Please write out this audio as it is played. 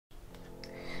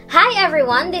Hi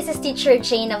everyone, this is Teacher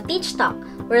Jane of Teach Talk,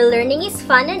 where learning is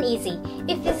fun and easy.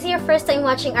 If this is your first time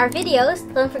watching our videos,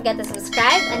 don't forget to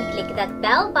subscribe and click that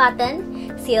bell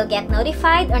button so you'll get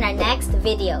notified on our next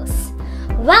videos.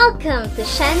 Welcome to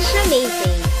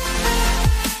Amazing!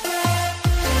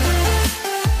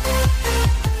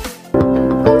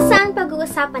 Kung saan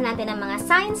pag-uusapan natin ang mga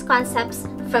science concepts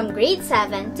from grade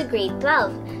 7 to grade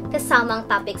 12, kasamang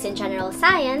topics in general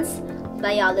science,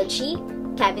 biology,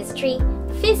 chemistry,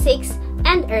 physics,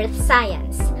 and earth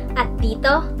science. At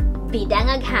dito,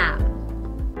 bidang agham!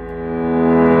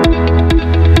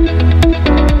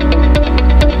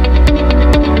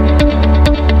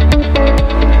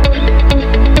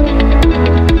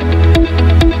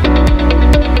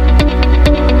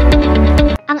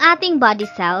 Ang ating body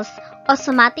cells o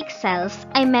somatic cells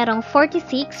ay merong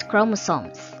 46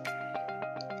 chromosomes.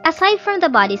 Aside from the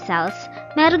body cells,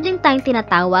 meron din tayong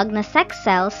tinatawag na sex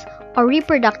cells or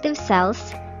reproductive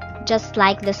cells, just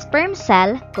like the sperm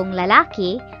cell kung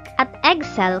lalaki at egg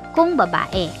cell kung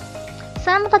babae.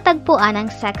 Saan matatagpuan ang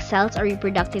sex cells or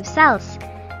reproductive cells?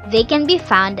 They can be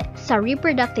found sa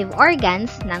reproductive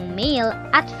organs ng male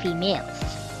at females.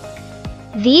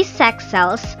 These sex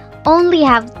cells only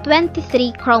have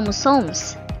 23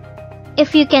 chromosomes.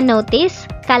 If you can notice,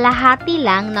 kalahati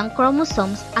lang ng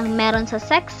chromosomes ang meron sa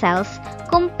sex cells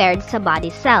compared sa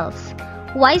body cells.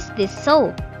 Why is this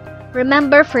so?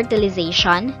 Remember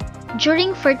fertilization?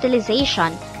 During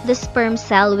fertilization, the sperm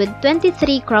cell with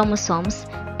 23 chromosomes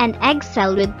and egg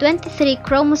cell with 23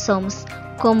 chromosomes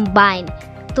combine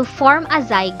to form a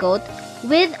zygote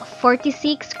with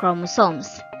 46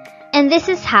 chromosomes. And this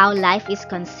is how life is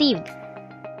conceived.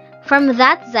 From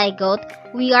that zygote,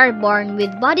 we are born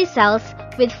with body cells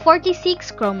with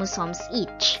 46 chromosomes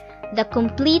each, the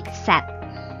complete set.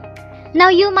 Now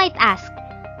you might ask,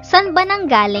 saan ba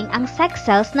nanggaling ang sex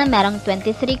cells na merong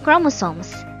 23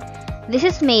 chromosomes? This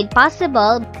is made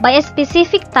possible by a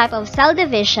specific type of cell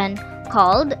division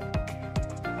called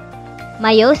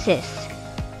meiosis.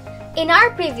 In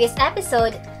our previous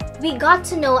episode, we got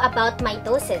to know about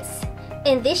mitosis.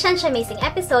 In this Amazing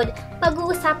episode,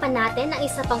 pag-uusapan natin ang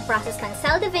isa pang process ng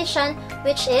cell division,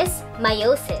 which is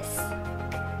meiosis.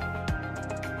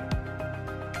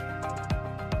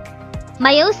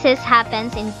 Meiosis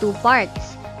happens in two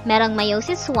parts. Merong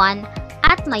meiosis 1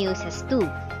 at meiosis 2.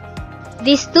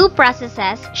 These two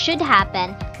processes should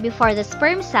happen before the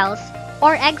sperm cells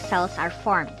or egg cells are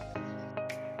formed.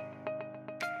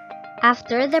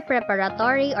 After the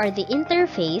preparatory or the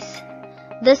interphase,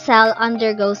 the cell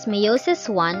undergoes meiosis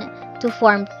 1 to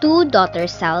form two daughter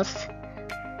cells,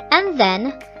 and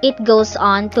then it goes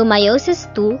on to meiosis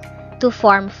 2 to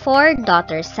form four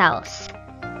daughter cells.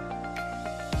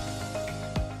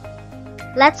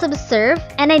 Let's observe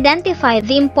and identify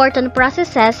the important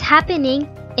processes happening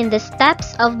in the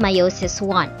steps of meiosis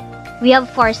 1. We have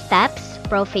four steps: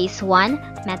 prophase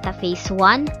 1, metaphase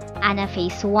 1,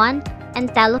 anaphase 1,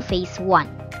 and telophase 1.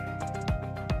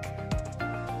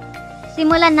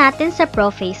 Simulan natin sa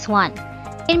prophase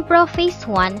 1. In prophase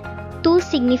 1, two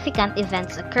significant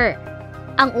events occur.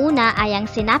 Ang una ay ang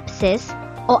synapsis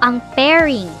o ang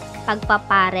pairing,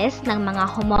 pagpapares ng mga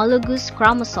homologous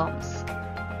chromosomes.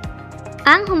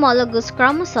 Ang homologous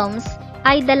chromosomes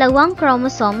ay dalawang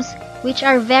chromosomes which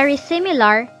are very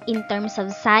similar in terms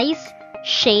of size,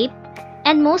 shape,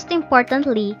 and most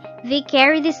importantly, they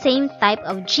carry the same type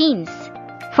of genes.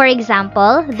 For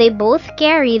example, they both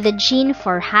carry the gene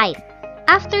for height.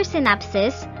 After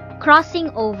synapsis, crossing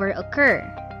over occur.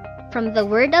 From the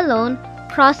word alone,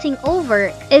 crossing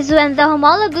over is when the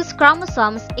homologous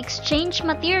chromosomes exchange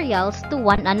materials to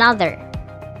one another.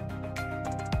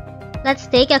 Let's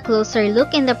take a closer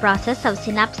look in the process of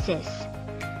synapsis.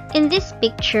 In this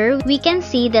picture, we can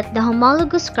see that the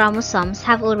homologous chromosomes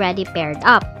have already paired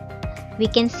up. We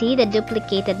can see the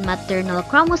duplicated maternal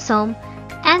chromosome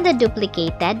and the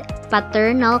duplicated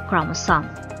paternal chromosome.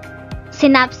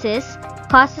 Synapsis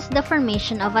causes the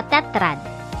formation of a tetrad.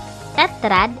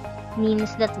 Tetrad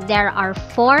means that there are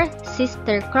four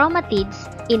sister chromatids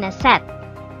in a set.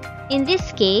 In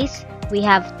this case, we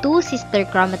have two sister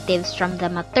chromatids from the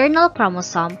maternal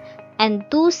chromosome and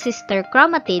two sister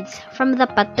chromatids from the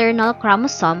paternal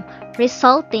chromosome,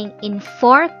 resulting in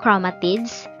four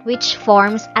chromatids, which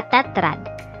forms a tetrad.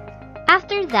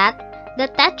 After that, the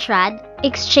tetrad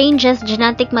exchanges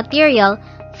genetic material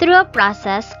through a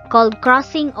process called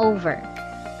crossing over.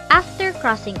 After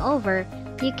crossing over,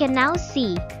 you can now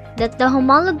see that the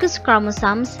homologous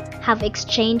chromosomes have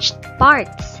exchanged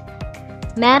parts.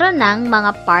 Meron ng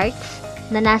mga parts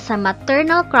na nasa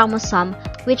maternal chromosome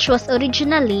which was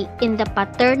originally in the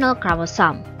paternal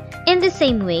chromosome. In the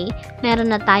same way,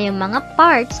 meron na tayong mga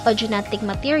parts o genetic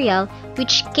material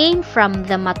which came from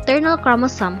the maternal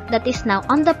chromosome that is now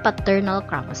on the paternal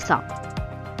chromosome.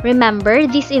 Remember,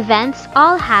 these events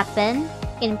all happen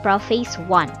in prophase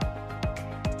 1.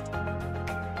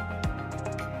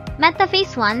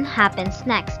 Metaphase 1 happens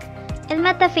next. In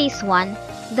metaphase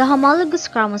 1, the homologous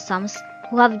chromosomes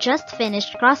who have just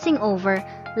finished crossing over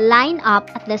line up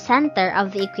at the center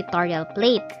of the equatorial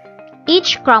plate.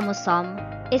 Each chromosome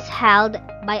is held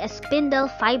by a spindle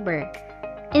fiber.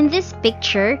 In this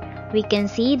picture, we can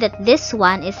see that this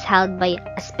one is held by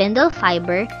a spindle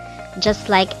fiber, just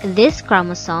like this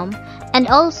chromosome, and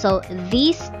also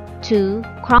these two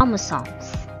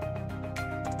chromosomes.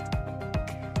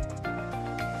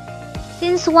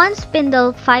 Since one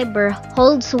spindle fiber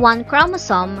holds one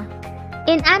chromosome,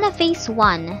 in anaphase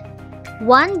 1,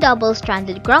 one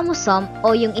double-stranded chromosome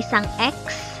o yung isang X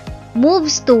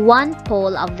moves to one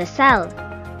pole of the cell.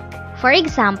 For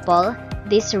example,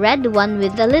 this red one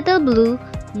with the little blue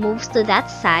moves to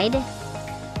that side.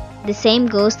 The same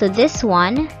goes to this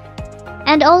one.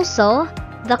 And also,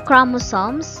 the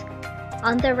chromosomes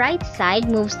on the right side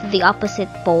moves to the opposite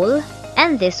pole,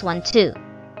 and this one too.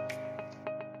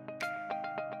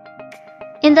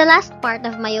 In the last part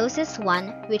of meiosis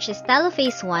 1, which is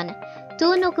telophase 1,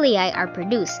 two nuclei are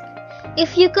produced.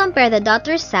 If you compare the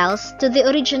daughter cells to the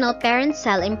original parent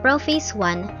cell in prophase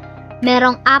 1,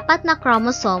 merong 4 na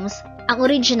chromosomes ang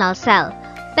original cell,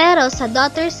 pero sa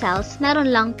daughter cells, meron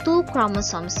lang 2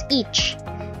 chromosomes each.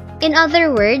 In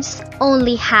other words,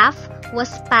 only half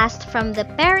was passed from the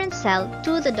parent cell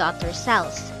to the daughter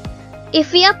cells.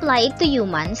 If we apply it to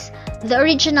humans, the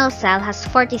original cell has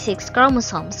 46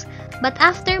 chromosomes, but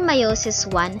after meiosis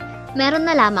 1, meron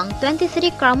na lamang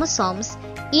 23 chromosomes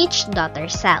each daughter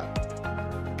cell.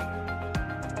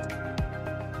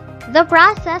 The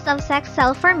process of sex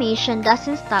cell formation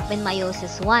doesn't stop in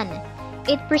meiosis 1.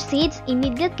 It proceeds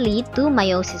immediately to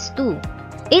meiosis 2.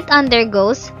 It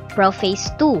undergoes prophase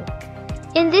 2.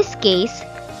 In this case,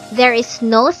 there is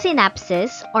no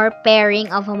synapsis or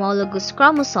pairing of homologous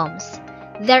chromosomes.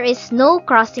 There is no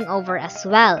crossing over as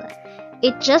well.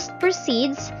 It just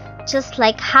proceeds just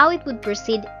like how it would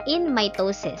proceed in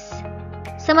mitosis.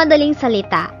 Sa madaling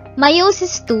salita,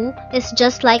 meiosis 2 is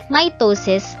just like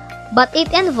mitosis, but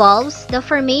it involves the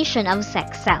formation of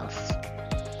sex cells.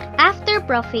 After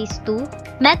prophase 2,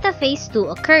 metaphase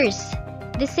 2 occurs.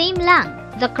 The same lang,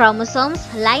 the chromosomes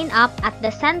line up at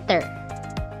the center.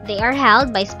 They are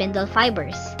held by spindle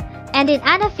fibers. And in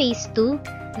anaphase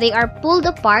 2, they are pulled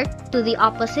apart to the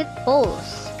opposite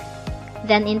poles.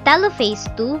 Then in telophase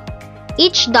 2,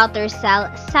 each daughter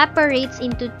cell separates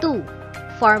into 2,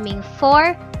 forming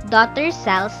 4 daughter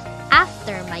cells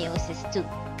after meiosis 2.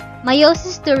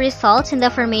 Meiosis 2 results in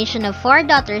the formation of 4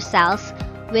 daughter cells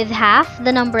with half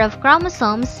the number of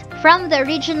chromosomes from the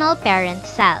original parent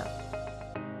cell.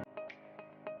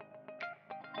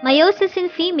 Meiosis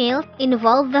in females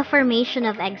involve the formation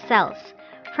of egg cells.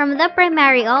 From the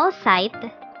primary oocyte,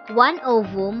 1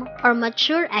 ovum or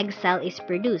mature egg cell is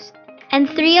produced, and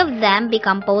 3 of them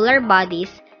become polar bodies,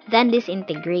 then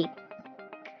disintegrate.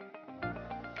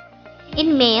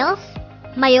 In males,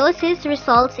 meiosis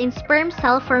results in sperm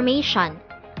cell formation.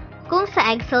 Kung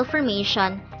sa egg cell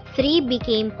formation, 3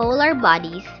 became polar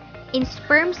bodies, in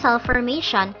sperm cell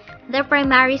formation, the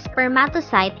primary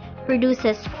spermatocyte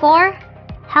produces 4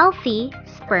 healthy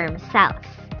sperm cells.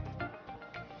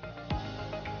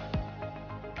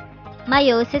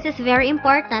 Meiosis is very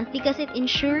important because it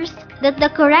ensures that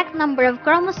the correct number of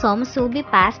chromosomes will be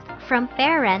passed from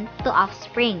parent to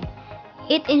offspring.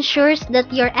 It ensures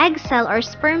that your egg cell or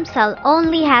sperm cell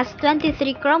only has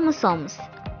 23 chromosomes,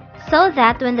 so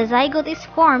that when the zygote is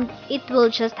formed, it will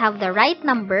just have the right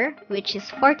number, which is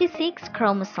 46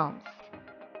 chromosomes.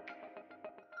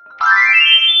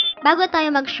 Bago tayo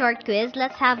mag-short quiz,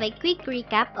 let's have a quick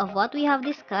recap of what we have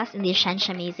discussed in this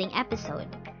Amazing episode.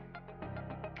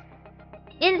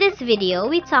 In this video,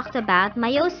 we talked about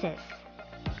meiosis.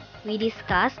 We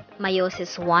discussed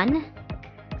meiosis 1,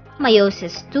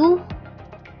 meiosis 2,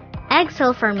 egg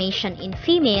cell formation in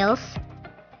females,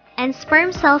 and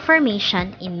sperm cell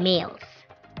formation in males.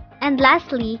 And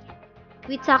lastly,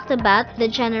 we talked about the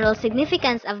general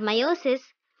significance of meiosis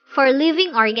for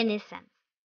living organisms.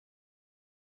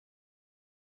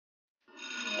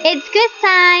 It's quiz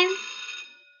time!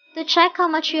 To check how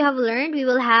much you have learned, we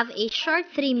will have a short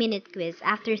 3-minute quiz.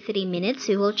 After 3 minutes,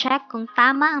 we will check kung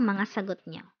tama ang mga sagot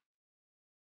niyo.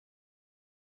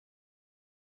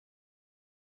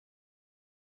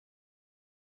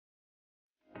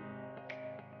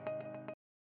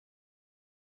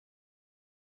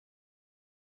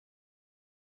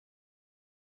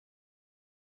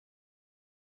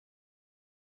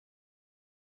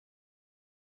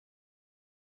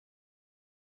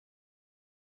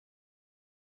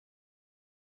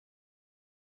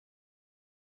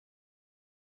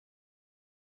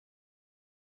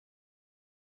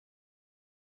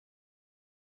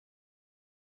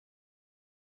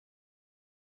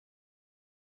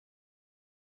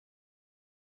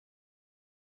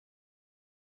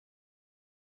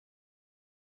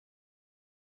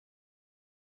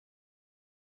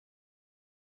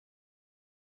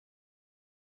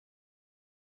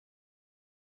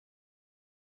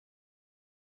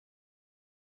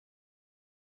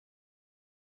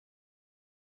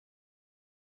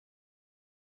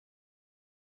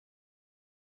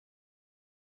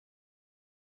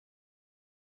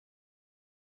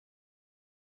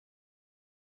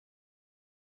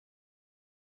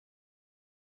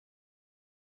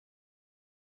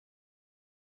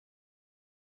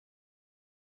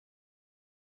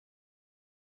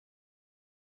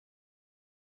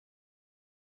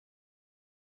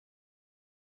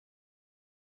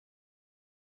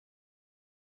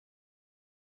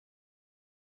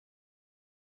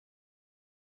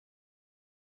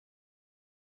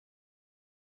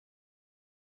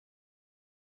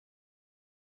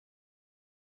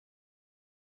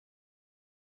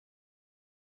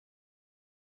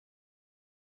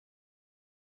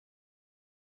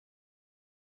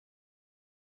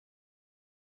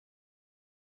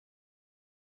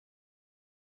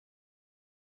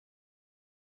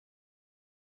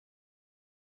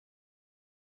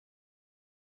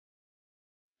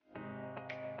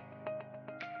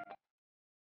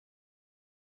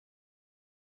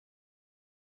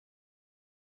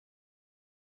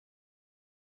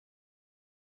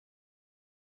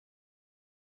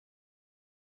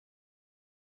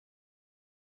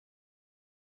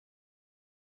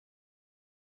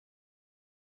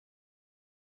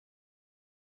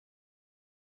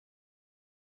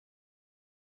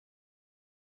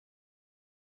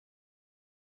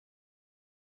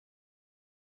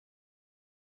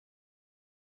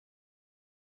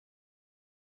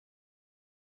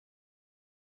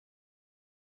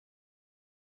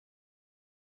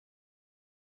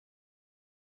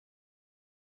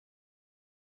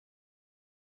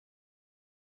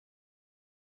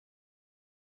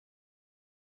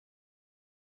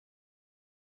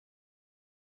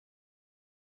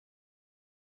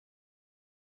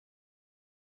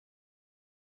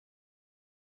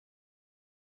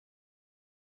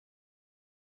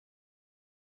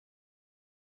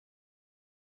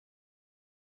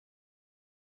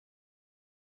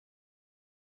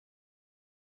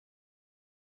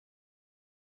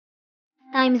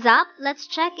 Time's up. Let's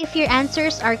check if your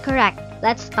answers are correct.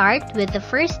 Let's start with the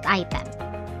first item.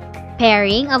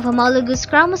 Pairing of homologous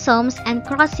chromosomes and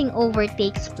crossing over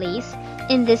takes place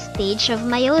in this stage of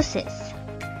meiosis.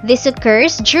 This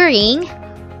occurs during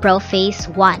prophase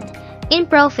 1. In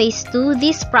prophase 2,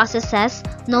 these processes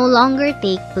no longer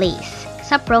take place.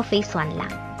 Sa prophase 1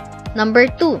 lang.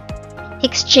 Number 2.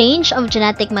 Exchange of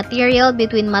genetic material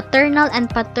between maternal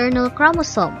and paternal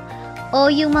chromosome o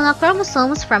yung mga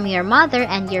chromosomes from your mother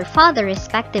and your father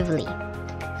respectively.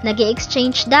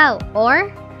 Nag-exchange daw or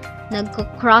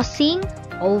nagko-crossing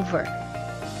over.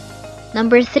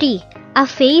 Number 3. A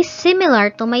phase similar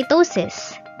to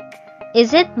mitosis.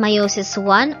 Is it meiosis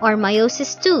 1 or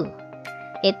meiosis 2?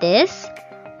 It is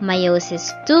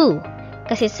meiosis 2.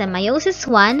 Kasi sa meiosis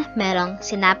 1, merong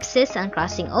synapses and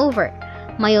crossing over.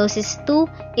 Meiosis 2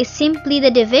 is simply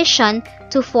the division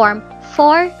to form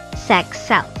 4 sex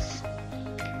cells.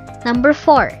 Number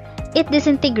 4. It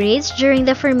disintegrates during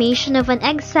the formation of an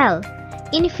egg cell.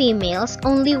 In females,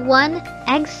 only one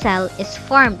egg cell is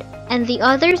formed, and the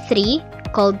other 3,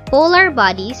 called polar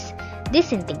bodies,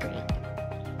 disintegrate.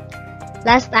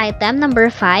 Last item, number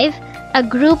 5. A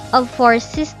group of 4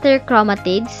 sister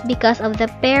chromatids because of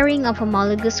the pairing of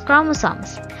homologous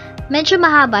chromosomes. Medyo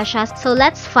mahaba siya, so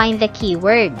let's find the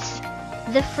keywords.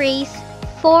 The phrase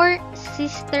 4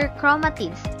 sister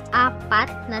chromatids,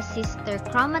 4 na sister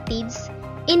chromatids,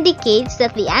 indicates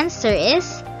that the answer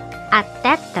is a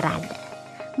tetrad.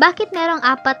 Bakit merong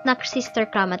 4 na sister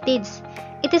chromatids?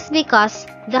 It is because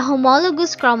the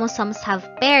homologous chromosomes have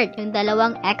paired. Yung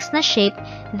dalawang X na shape,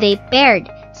 they paired.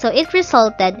 So it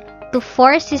resulted to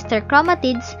 4 sister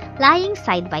chromatids lying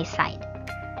side by side.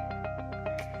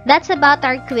 That's about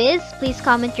our quiz. Please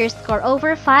comment your score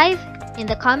over 5 in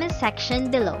the comment section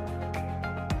below.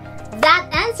 That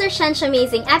ends our Shansh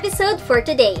Amazing episode for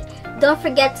today. Don't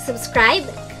forget to subscribe,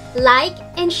 like,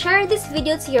 and share this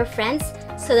video to your friends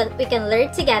so that we can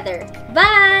learn together.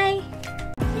 Bye!